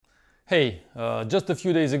Hey, just a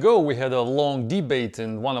few days ago we had a long debate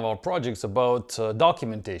in one of our projects about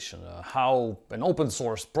documentation, how an open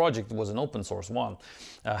source project, was an open source one,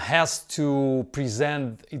 has to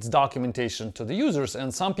present its documentation to the users.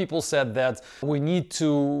 And some people said that we need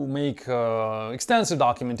to make extensive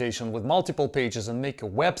documentation with multiple pages and make a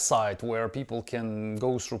website where people can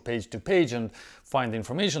go through page to page and find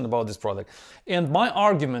information about this product. And my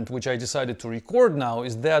argument, which I decided to record now,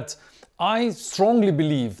 is that I strongly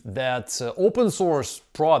believe that open source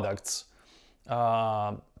products,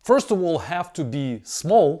 first of all, have to be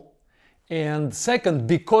small, and second,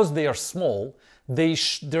 because they are small,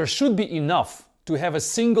 there should be enough to have a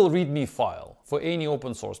single README file for any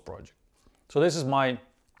open source project. So this is my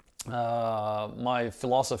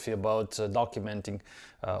philosophy about documenting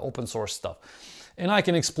open source stuff. And I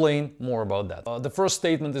can explain more about that. The first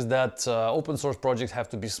statement is that open source projects have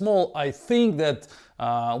to be small. I think that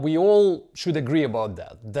we all should agree about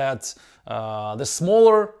that. That the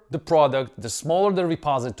smaller the product, the smaller the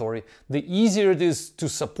repository, the easier it is to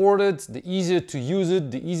support it, the easier to use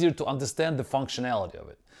it, the easier to understand the functionality of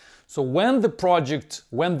it. So when the project,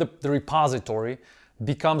 when the repository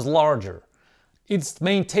becomes larger, its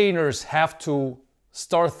maintainers have to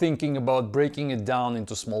start thinking about breaking it down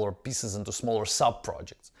into smaller pieces, into smaller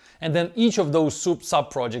sub-projects. And then each of those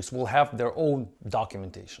sub-projects will have their own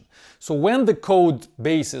documentation. So when the code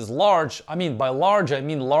base is large, by large, I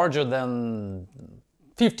mean larger than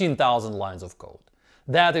 15,000 lines of code.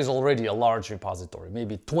 That is already a large repository,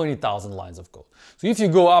 maybe 20,000 lines of code. So if you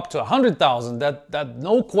go up to 100,000, that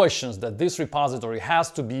no questions that this repository has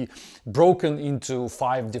to be broken into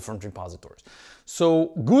 5 different repositories.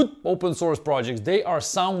 So good open source projects, they are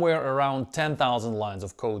somewhere around 10,000 lines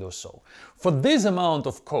of code or so. For this amount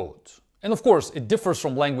of code, and of course it differs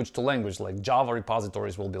from language to language, like Java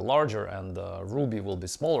repositories will be larger and Ruby will be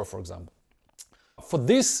smaller, for example. For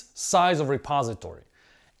this size of repository,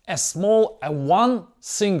 one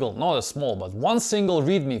single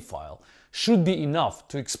README file should be enough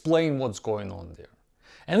to explain what's going on there.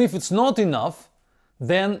 And if it's not enough,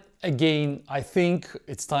 then again, I think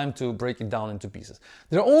it's time to break it down into pieces.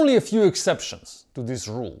 There are only a few exceptions to this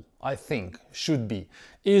rule, I think, should be,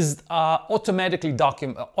 is automatically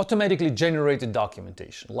generated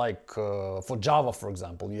documentation. Like for Java, for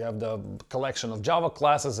example, you have the collection of Java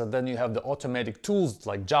classes, and then you have the automatic tools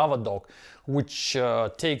like JavaDoc, which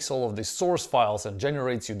takes all of these source files and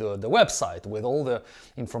generates you the website with all the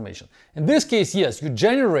information. In this case, yes, you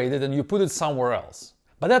generate it and you put it somewhere else.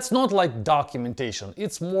 But that's not like documentation,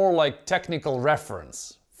 it's more like technical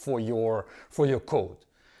reference for your code.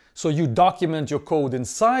 So you document your code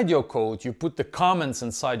inside your code, you put the comments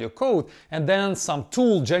inside your code, and then some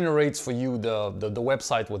tool generates for you the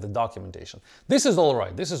website with the documentation. This is all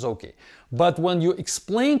right, this is okay. But when you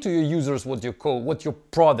explain to your users what your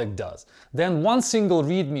product does, then one single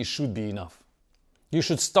README should be enough. You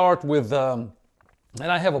should start with and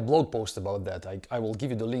I have a blog post about that. I will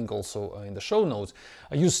give you the link also in the show notes.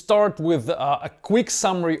 You start with a quick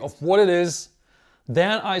summary of what it is.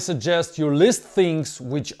 Then I suggest you list things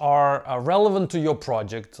which are relevant to your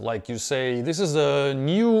project. Like you say, this is a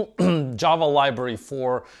new Java library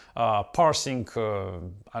for parsing,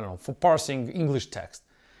 for parsing English text.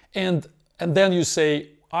 And then you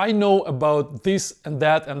say, I know about this and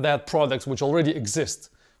that products which already exist.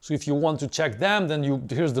 So if you want to check them, then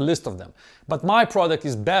here's the list of them. But my product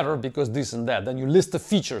is better because this and that. Then you list the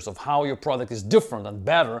features of how your product is different and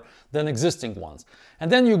better than existing ones.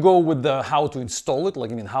 And then you go with the how to install it,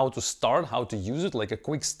 how to start, how to use it, like a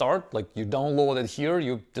quick start, like you download it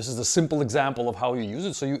here. This is a simple example of how you use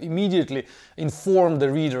it. So you immediately inform the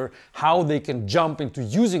reader how they can jump into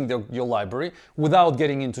using your library without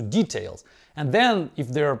getting into details. And then if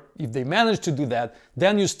they manage to do that,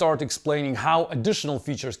 then you start explaining how additional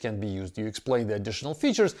features can be used. You explain the additional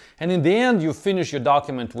features, and in the end you finish your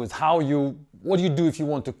document with what you do if you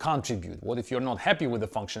want to contribute, what if you're not happy with the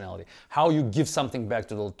functionality, how you give something back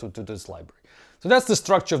to this library. So that's the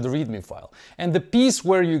structure of the README file. And the piece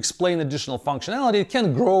where you explain additional functionality, it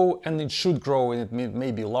can grow and it should grow, and it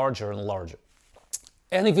may be larger and larger.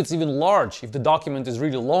 And if it's even large, if the document is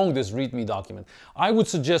really long, this README document, I would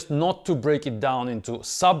suggest not to break it down into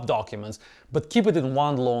sub-documents, but keep it in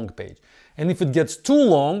one long page. And if it gets too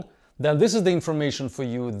long, then this is the information for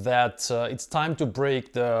you that it's time to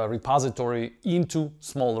break the repository into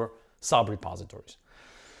smaller sub-repositories.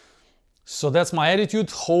 So that's my attitude.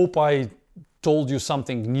 Hope I told you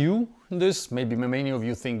something new in this. Maybe many of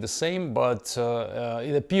you think the same, but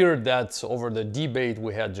it appeared that over the debate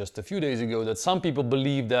we had just a few days ago that some people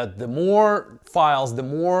believe that the more files, the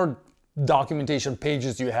more documentation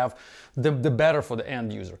pages you have, the better for the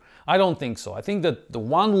end user. I don't think so. I think that the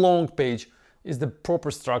one long page is the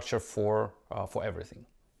proper structure for everything.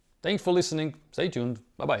 Thanks for listening. Stay tuned.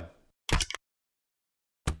 Bye-bye.